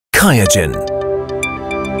QIAGEN.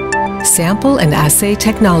 Sample and assay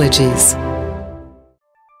technologies.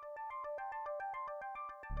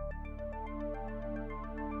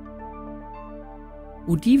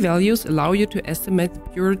 OD values allow you to estimate the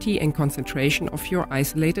purity and concentration of your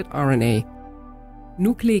isolated RNA.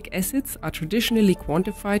 Nucleic acids are traditionally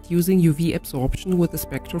quantified using UV absorption with a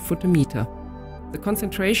spectrophotometer. The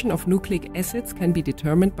concentration of nucleic acids can be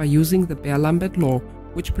determined by using the Beer-Lambert law,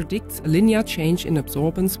 which predicts a linear change in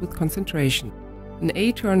absorbance with concentration. An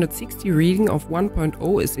A260 reading of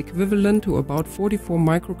 1.0 is equivalent to about 44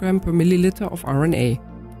 microgram per milliliter of RNA.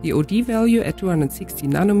 The OD value at 260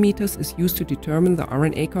 nanometers is used to determine the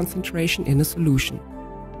RNA concentration in a solution.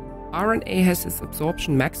 RNA has its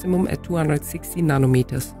absorption maximum at 260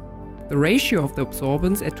 nanometers. The ratio of the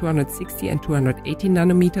absorbance at 260 and 280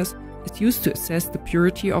 nanometers is used to assess the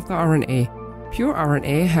purity of the RNA. Pure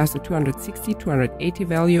RNA has a 260-280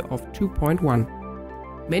 value of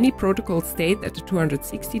 2.1. Many protocols state that the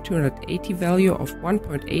 260-280 value of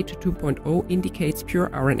 1.8 to 2.0 indicates pure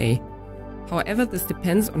RNA. However, this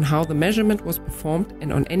depends on how the measurement was performed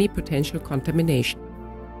and on any potential contamination.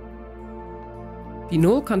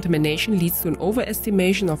 Phenol contamination leads to an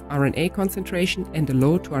overestimation of RNA concentration and a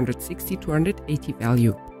low 260-280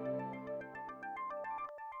 value.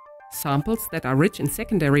 Samples that are rich in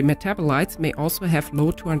secondary metabolites may also have low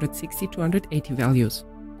 260-280 values.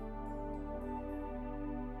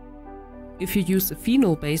 If you use a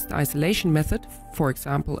phenol-based isolation method, for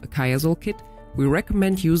example a chiazole kit, we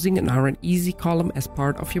recommend using an RNeosy column as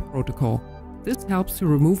part of your protocol. This helps to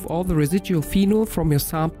remove all the residual phenol from your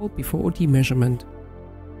sample before OD measurement.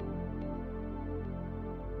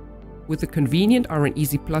 With the convenient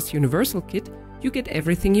RNeosy Plus Universal Kit, you get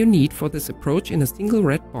everything you need for this approach in a single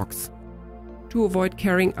red box. To avoid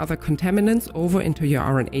carrying other contaminants over into your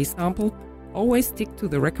RNA sample, always stick to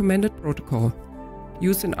the recommended protocol.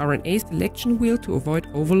 Use an RNA selection wheel to avoid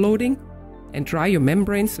overloading, and dry your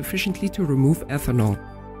membrane sufficiently to remove ethanol.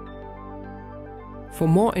 For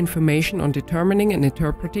more information on determining and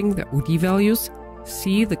interpreting the OD values,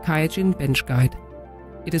 see the QIAGEN Bench Guide.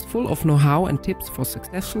 It is full of know-how and tips for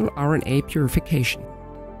successful RNA purification.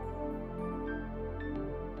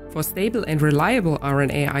 For stable and reliable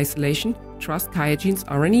RNA isolation, trust QIAGEN's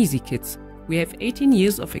RNeosy kits. We have 18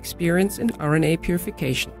 years of experience in RNA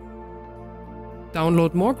purification.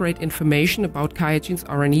 Download more great information about QIAGEN's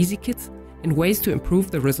RNeosy kits and ways to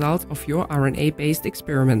improve the results of your RNA-based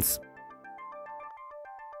experiments.